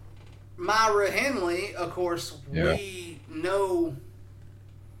know, Myra Henley, of course, we know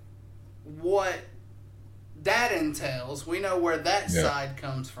what that entails. We know where that side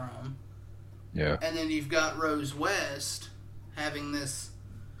comes from. Yeah. And then you've got Rose West having this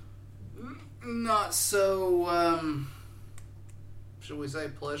not so, should we say,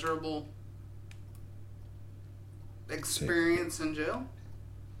 pleasurable experience in jail?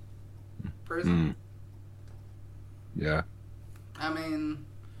 Prison? Yeah. I mean,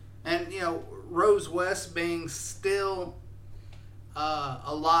 and, you know, Rose West being still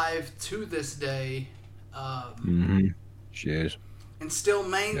alive to this day. She is. And still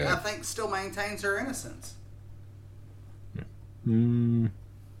I think still maintains her innocence.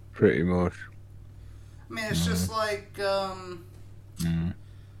 Pretty much. I mean, it's just like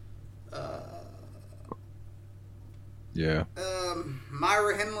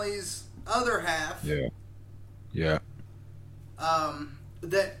Myra Henley's other half. Yeah.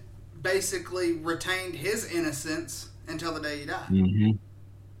 That basically retained his innocence until the day he died.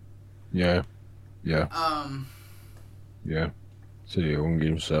 Yeah. So he hung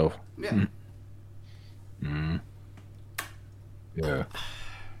himself. Yeah.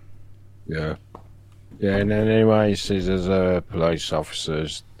 Yeah, and then anyway, he says there's police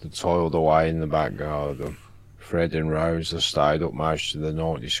officers that toiled away in the back garden. Fred and Rose have stayed up most of the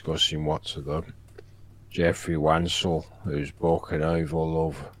night discussing what to do. Jeffrey Wansell, whose book An Evil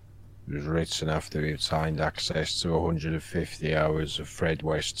Love was written after he obtained access to 150 hours of Fred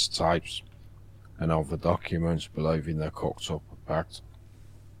West's tapes and other documents, believing they cooked up a pact.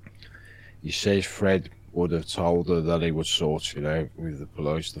 he says Fred would have told her that he would sort it out with the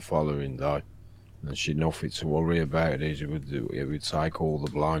police the following day, and she'd nothing to worry about. He would take all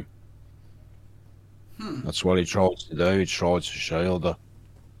the blame. That's what he tried to do. He tried to shield her.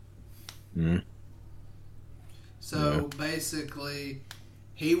 So basically,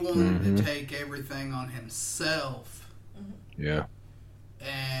 he wanted to take everything on himself. Yeah.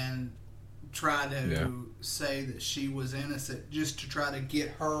 And try to say that she was innocent, just to try to get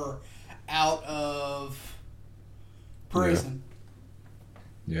her out of prison.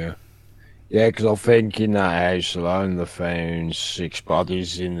 Yeah. Yeah, because I think in that house alone, they found 6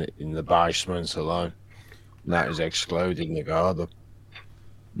 bodies in the basement alone. And that is excluding the garden.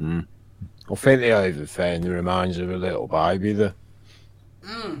 I think they even found the remains of a little baby there.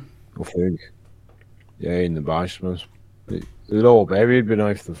 I think. Yeah, in the basement. They're all buried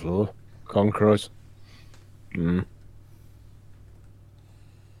beneath the floor. Concrete.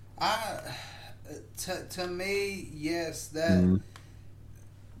 To me, yes, that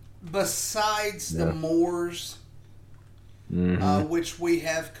besides the Moors, which we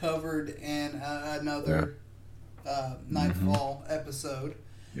have covered in another Nightfall episode.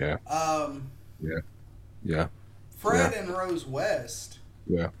 Yeah. Fred and Rose West.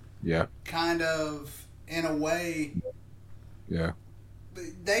 Yeah. Kind of, in a way. Yeah.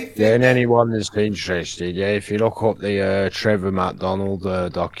 They fit and anyone that's interested, if you look up the Trevor McDonald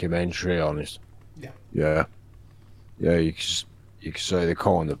documentary on it. Yeah, you can see the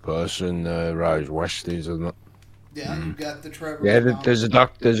kind of person Rose West is, isn't it? Yeah, you got the Trevor. Yeah, there's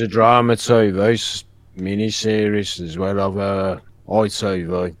a drama TV mini-series as well of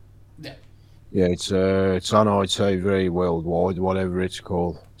ITV. Yeah, it's on ITV worldwide, whatever it's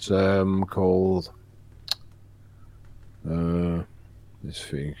called. It's called let's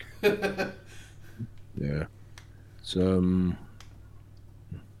think. Yeah, it's well,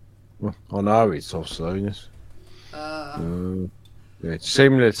 I know it's off Sonus. Yeah, it's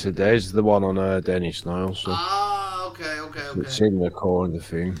similar to Des, the one on Dennis Nielsen. Okay. It's similar kind of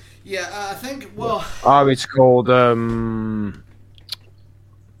thing. Yeah, I think. Well. Oh, it's called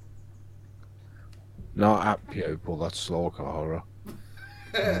not App Pupil. That's like a horror.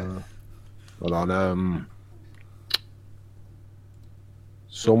 But on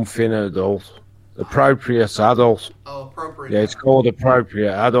something adult, appropriate adult. Oh, appropriate. Yeah, it's called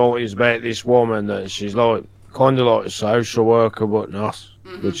Appropriate Adult. It's about this woman that she's like kind of like a social worker, but not.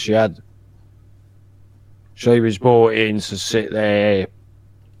 But she was brought in to sit there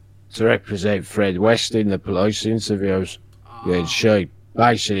to represent Fred West in the police interviews. Yeah, and she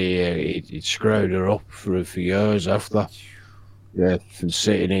basically it screwed her up for years after. Yeah, from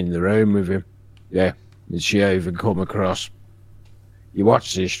sitting in the room with him. Yeah, and she even come across. You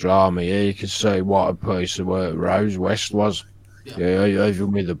watch this drama, you can see what a piece of work Rose West was. Yeah,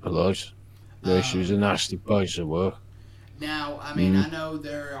 even with the police. Yeah, she was a nasty piece of work. Now, I mean, I know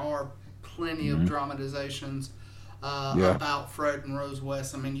there are plenty of dramatizations about Fred and Rose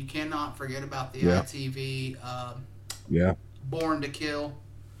West. I mean, you cannot forget about the ITV Born to Kill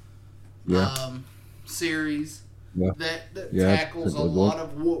series that tackles a lot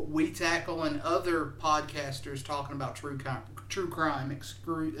of what we tackle, and other podcasters talking about true crime.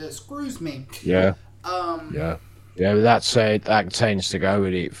 Excuse me. Yeah. That tends to go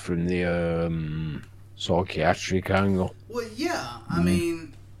with it from the psychiatric angle. Well, yeah. I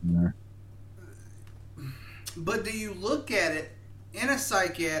mean, but do you look at it in a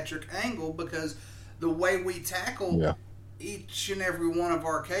psychiatric angle? Because the way we tackle each and every one of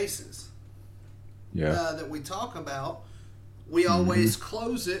our cases that we talk about, we always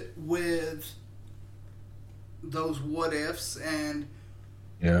close it with those what ifs and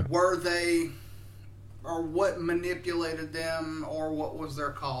were they, or what manipulated them, or what was their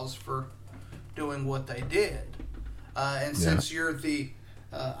cause for doing what they did. And since you're the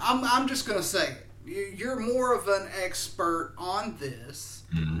I'm just gonna say it, you're more of an expert on this.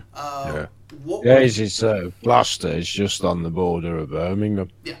 It's Gloucester. It's just on the border of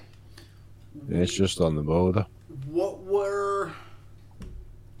Birmingham. Yeah, it's just on the border. What were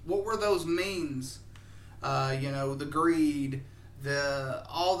those means? The greed,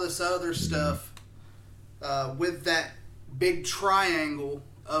 all this other stuff, with that big triangle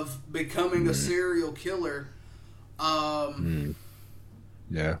of becoming a serial killer.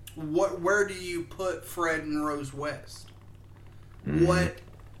 Where do you put Fred and Rose West? What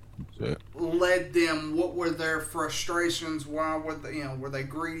led them? What were their frustrations? Why were they, were they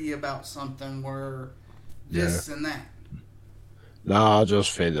greedy about something? Were this and that? No, I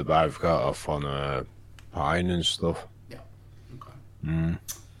just think they both got off on pine and stuff. Yeah. Okay.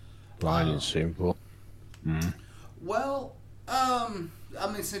 Plain and simple. Well,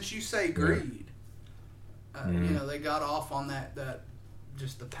 I mean, since you say greed, you know, they got off on that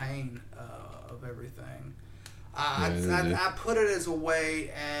just the pain of everything. I put it as a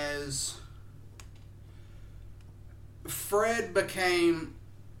way as Fred became,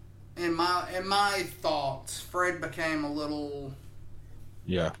 in my thoughts, Fred became a little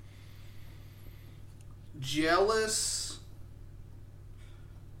jealous,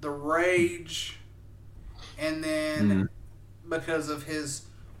 the rage, and then because of his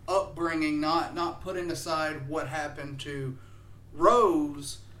upbringing, not putting aside what happened to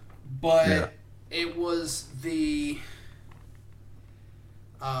Rose, but it was the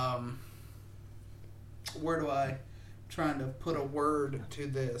trying to put a word to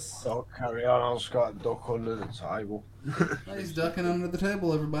this. Don't carry on, I'll just got a duck under the table. He's ducking under the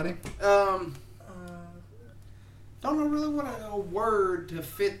table, everybody. Don't know really what a word to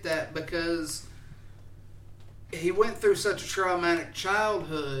fit that, because he went through such a traumatic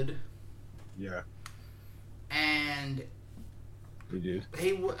childhood. Yeah. And He did.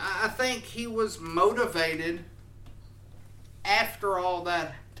 I think he was motivated after all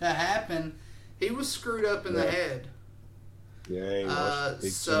that to happen. He was screwed up in the head. Yeah, he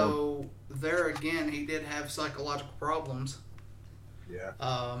was. So there again, he did have psychological problems. Yeah.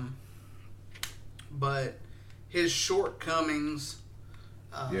 But his shortcomings,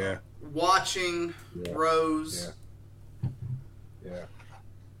 watching Rose. Yeah.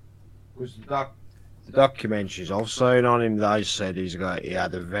 Was the documentaries I've seen on him, they said he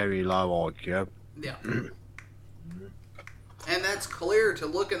had a very low IQ. Yeah. And that's clear to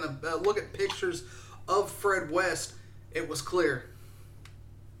look at pictures of Fred West. It was clear.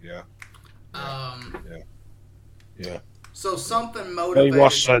 Yeah. So something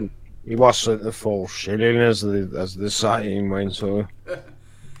motivated. He wasn't the full shilling as the saying went on.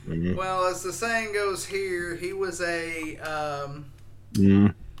 Well, as the saying goes here, he was a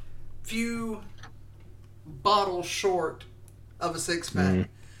few bottles short of a six-pack.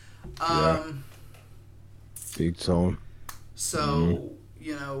 Big time. So,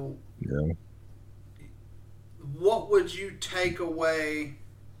 you know, what would you take away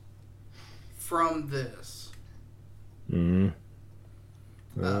from this?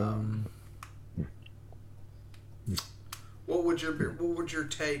 What would your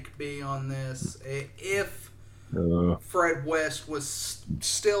take be on this if Fred West was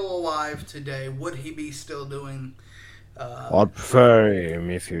still alive today? Would he be still doing? I'd prefer him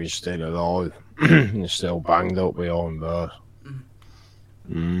if he was still alive and still banged up behind bars.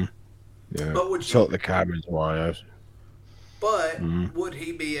 Yeah. But would took the cabbage away out. But would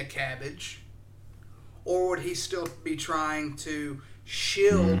he be a cabbage, or would he still be trying to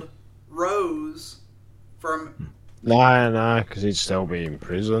shield Rose from? No, because he'd still be in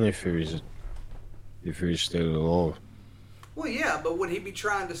prison if he was still alive. Well, yeah, but would he be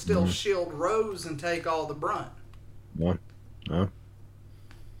trying to still shield Rose and take all the brunt? No. Okay.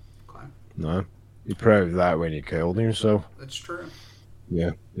 No. He proved that when he killed himself. That's true.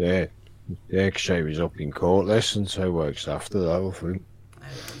 Yeah, because she was up in court less than 2 weeks after that, I think.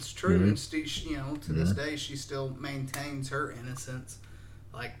 That's true. And you know, to this day, she still maintains her innocence.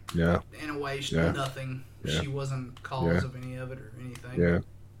 Like, in a way, nothing. She wasn't cause of any of it or anything.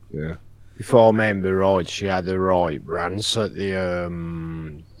 Yeah. If I remember right, she had the right rants at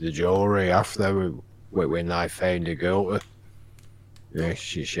the jury after when they found her guilty. Yeah,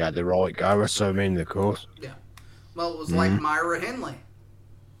 she had the right go at him in the court. Yeah. Well, it was like Myra Henley.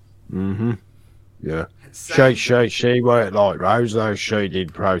 Yeah. She weren't like Rose though. She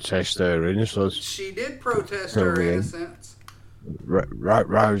did protest her innocence. She did protest her innocence.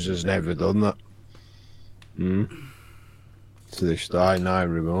 Rose has never done that. To this day, no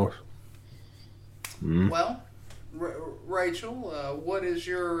remorse. Well, Rachel, what is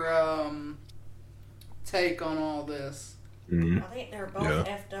your take on all this? I think they were both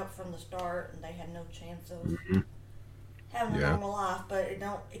effed up from the start, and they had no chance of having a normal life, but it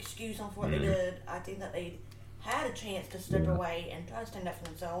don't excuse them for what they did. I think that they had a chance to step away and try to stand up for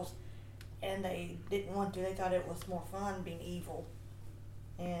themselves, and they didn't want to. They thought it was more fun being evil,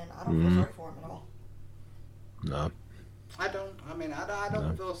 and I don't feel sorry for them at all. No. I don't. I mean, I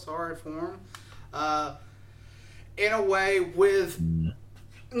don't feel sorry for them. In a way, with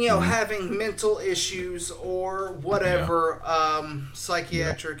having mental issues or whatever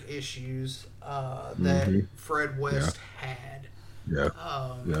psychiatric issues that Fred West had.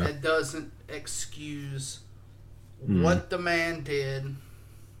 It doesn't excuse what the man did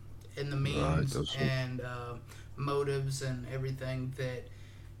and the means and motives and everything that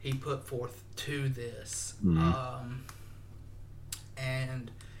he put forth to this.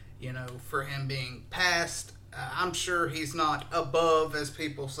 And, for him being passed I'm sure he's not above, as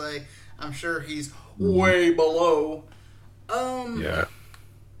people say. I'm sure he's way below. Yeah.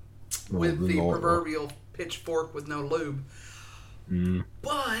 With the Lord. proverbial pitchfork with no lube.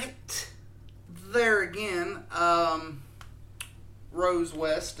 But there again, Rose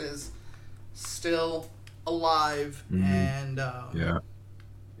West is still alive and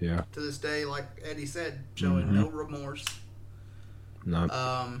Yeah. to this day, like Eddie said, showing no remorse. No.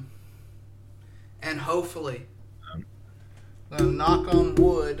 And hopefully, knock on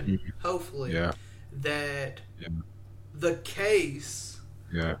wood, hopefully Yeah. that Yeah. the case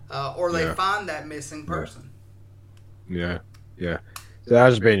Yeah. or they Yeah. find that missing person. Yeah. Yeah. There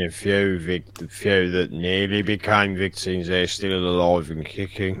has been a few that nearly became victims. They're still alive and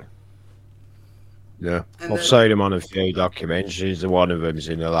kicking. Yeah. And I've then- seen them on a few documentaries. One of them's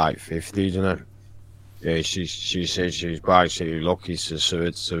in the late 50s, isn't it? Yeah, she said she was basically lucky to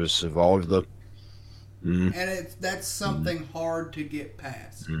have survived them. And that's something hard to get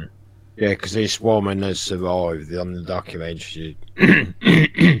past. Yeah, because this woman has survived on the documentary.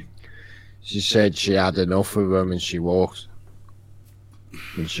 She said she had enough of them and she walked.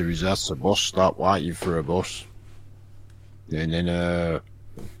 And she was at the bus stop waiting for a bus. And then a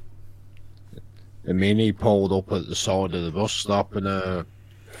Mini pulled up at the side of the bus stop and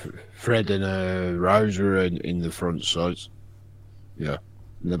Fred and Rose were in the front seats. Yeah.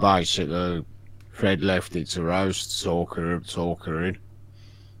 And the basically, Fred left it to Rose to talk her in.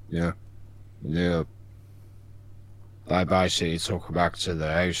 Yeah. Yeah. They basically took her back to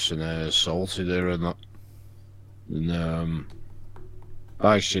the house and assaulted her and that. And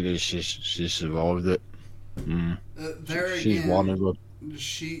basically she survived it. There She's again, one of them.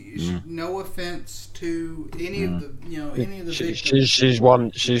 she no offense to any of the any of the victims.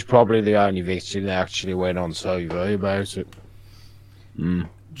 She's probably the only victim that actually went on TV about it.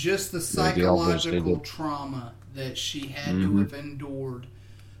 Just the Yeah, the obvious psychological did it. trauma that she had to have endured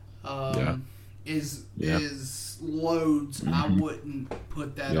is loads. I wouldn't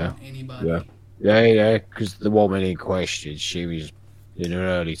put that on anybody. Yeah, because the woman in question, she was in her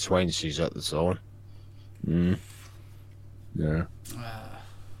early 20s at the time. Yeah.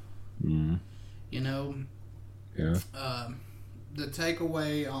 You know, Yeah. the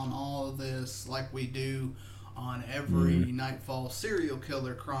takeaway on all of this, like we do on every Nightfall serial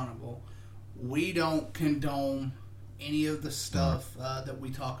killer chronicle, we don't condone any of the stuff that we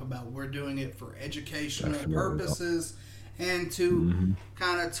talk about. We're doing it for educational Definitely purposes and to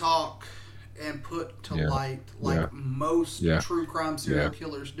kind of talk and put to light like most true crime serial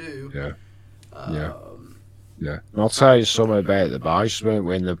killers do. Yeah. Yeah. I'll tell you something about the basement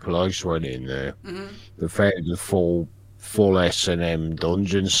when the police went in there. They found the full S&M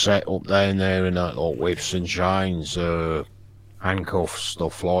dungeon set up down there and that, like whips and chains, handcuffs,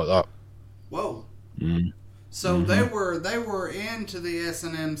 stuff like that. Whoa. So they were into the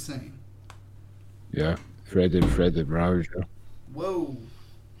S&M scene. Yeah. Fred and Rose. Yeah. Whoa.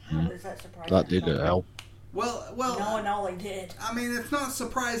 How does that surprise That you? didn't help. Well, No, they did. I mean, it's not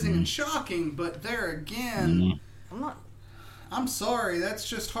surprising and shocking, but there again, I'm sorry, that's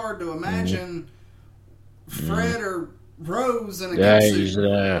just hard to imagine Fred or Rose in a He's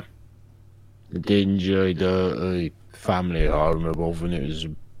suit. the dingy, dirty family home above, and it was a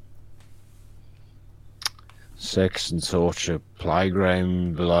sex and torture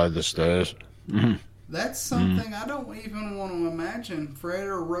playground below the stairs. That's something I don't even want to imagine. Fred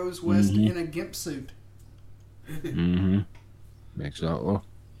or Rose West in a gimp suit. Exactly.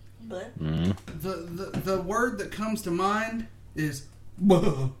 But The word that comes to mind is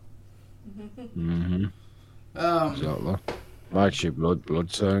Exactly. Makes your blood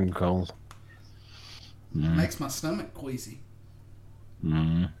turn cold. makes my stomach queasy.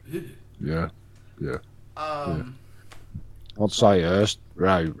 Yeah. I'd say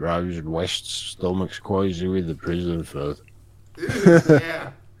Rose West's stomach's queasy with the prison food.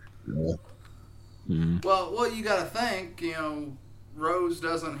 Yeah. Yeah. Well, you got to think. Rose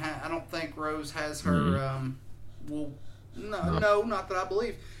doesn't have. I don't think Rose has her. No, not that I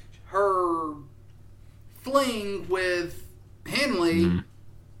believe. Her fling with Henley.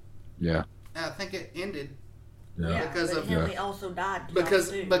 Yeah. I think it ended yeah, because but of- Henley also died. because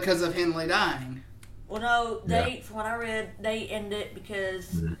too. of Henley dying. Well, no, from what I read, they ended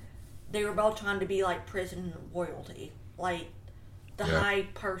because they were both trying to be like prison royalty, like the high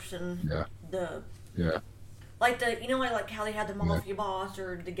person, like like how they had the mafia boss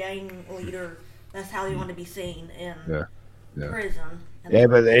or the gang leader. That's how they want to be seen in prison. And Yeah,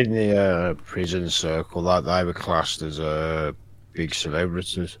 but in the prison circle, that they were classed as big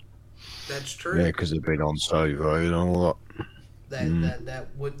celebrities. That's true. Yeah, because they've been on TV and all that.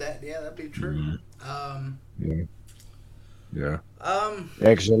 that'd be true. Yeah.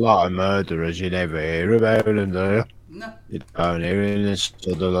 There's a lot of murderers you never hear about them, do you? No. You don't hear it, it's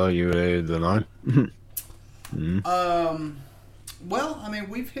suddenly you hear the name. Well, I mean,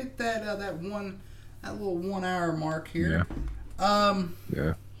 we've hit that little 1 hour mark here.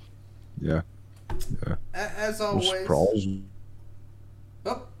 Yeah. As I'm always. surprised.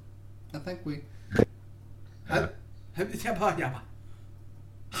 Oh, I think we.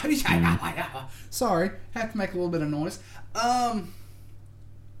 Sorry, have to make a little bit of noise.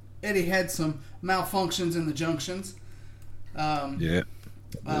 Eddie had some malfunctions in the junctions.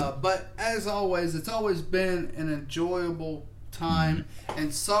 But as always, it's always been an enjoyable time.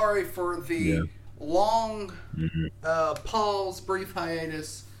 And sorry for the long pause, brief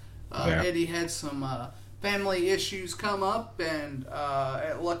hiatus. Eddie had some family issues come up, and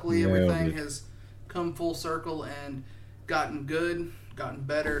luckily everything has come full circle and gotten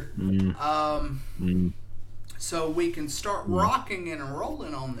better. So we can start rocking and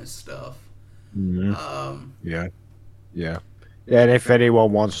rolling on this stuff. Yeah. And if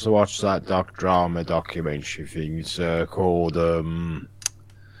anyone wants to watch that drama documentary thing, it's called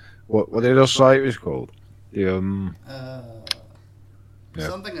what did I say it was called?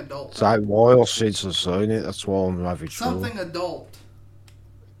 Something adult. It's like while since I've seen it, that's why I'm having trouble. Something adult.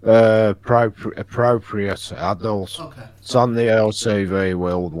 Appropriate adult. Okay. It's on the LTV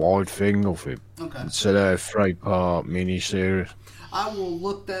worldwide thing of him. Okay. It's a 3-part miniseries. I will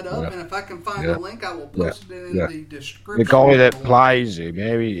look that up, and if I can find the link, I will post it in the description. The guy that plays him,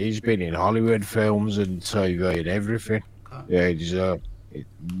 he's been in Hollywood films and TV and everything. Okay. Yeah, he's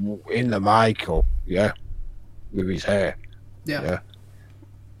in the makeup, with his hair. Yeah.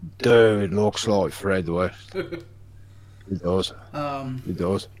 Dude looks like Fred West. He does. He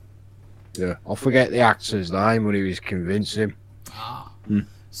does. Yeah. I forget the actor's name, but he was convincing.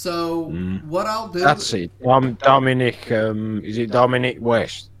 So, what I'll do... That's it. Dominic, is it Dominic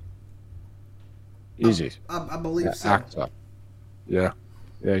West? Is it? I believe so. Actor. Yeah.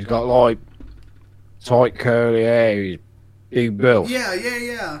 Yeah, he's got like tight curly hair, he's big built. Yeah.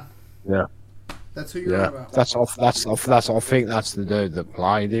 Yeah. That's who you're about. That's I think that's the dude that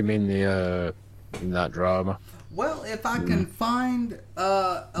played him in the in that drama. Well, if I can find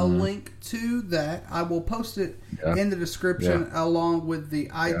a link to that, I will post it in the description along with the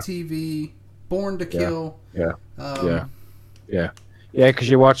ITV Born to Kill. Because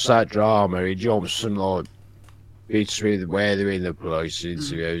you watch that drama, he jumps some like bits with where they're in the police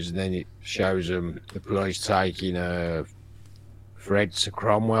interviews, and then it shows them the police taking Fred to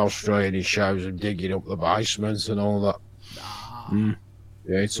Cromwell Street, and he shows them digging up the basement and all that.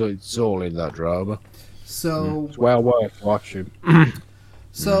 Yeah, it's all in that drama. So it's well worth watching.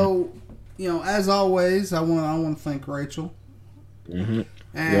 So, as always, I want to thank Rachel, and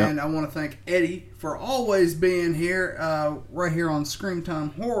I want to thank Eddie for always being here, right here on Scream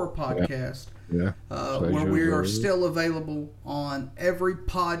Time Horror Podcast, where we are still available on every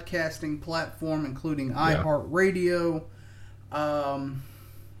podcasting platform, including iHeartRadio,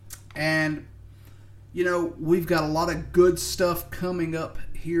 and we've got a lot of good stuff coming up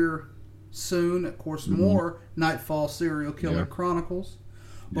here soon. Of course, more Nightfall Serial Killer Chronicles.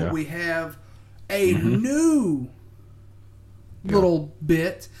 But we have a new little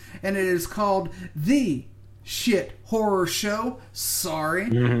bit, and it is called The Shit Horror Show.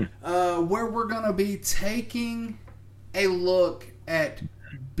 Where we're going to be taking a look at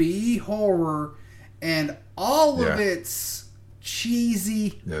B horror and all of its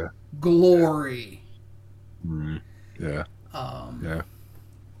cheesy glory.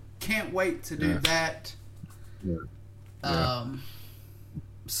 Can't wait to do that.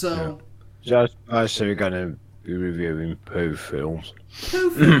 Just we're gonna be reviewing poo films.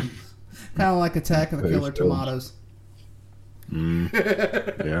 Poo films. Kind of like Attack of the Killer Tomatoes.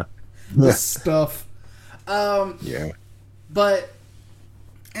 This stuff. But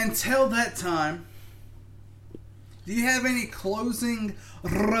until that time, do you have any closing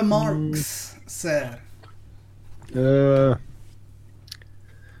remarks, sir?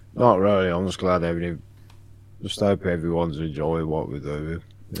 Not really. I'm just glad just hope everyone's enjoying what we're doing.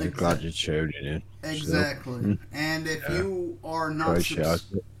 Glad you're tuning in. Exactly. And if you are not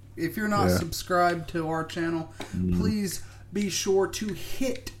subscribed to our channel, please be sure to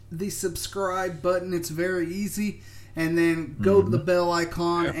hit the subscribe button. It's very easy. And then go to the bell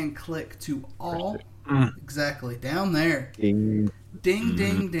icon and click to all. Exactly. Down there. Ding. Ding,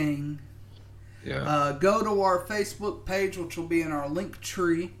 ding, ding. Yeah. Go to our Facebook page, which will be in our link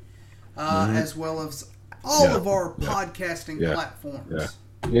tree, as well as all of our podcasting platforms.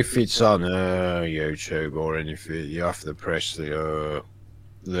 If it's on YouTube or anything, you have to press the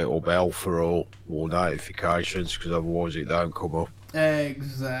little bell for all notifications, because otherwise it don't come up.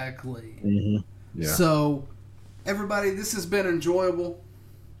 Exactly. Yeah. So, everybody, this has been enjoyable.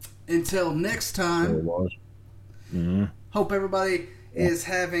 Until next time, hope everybody is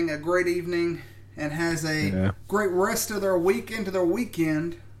having a great evening and has a great rest of their week into their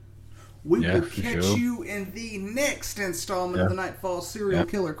weekend. We will catch you in the next installment of the Nightfall Serial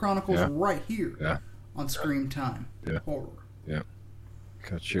Killer Chronicles right here on Scream Time Horror. Yeah.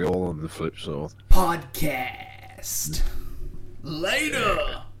 Catch you all on the flip side. Podcast.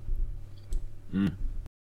 Later.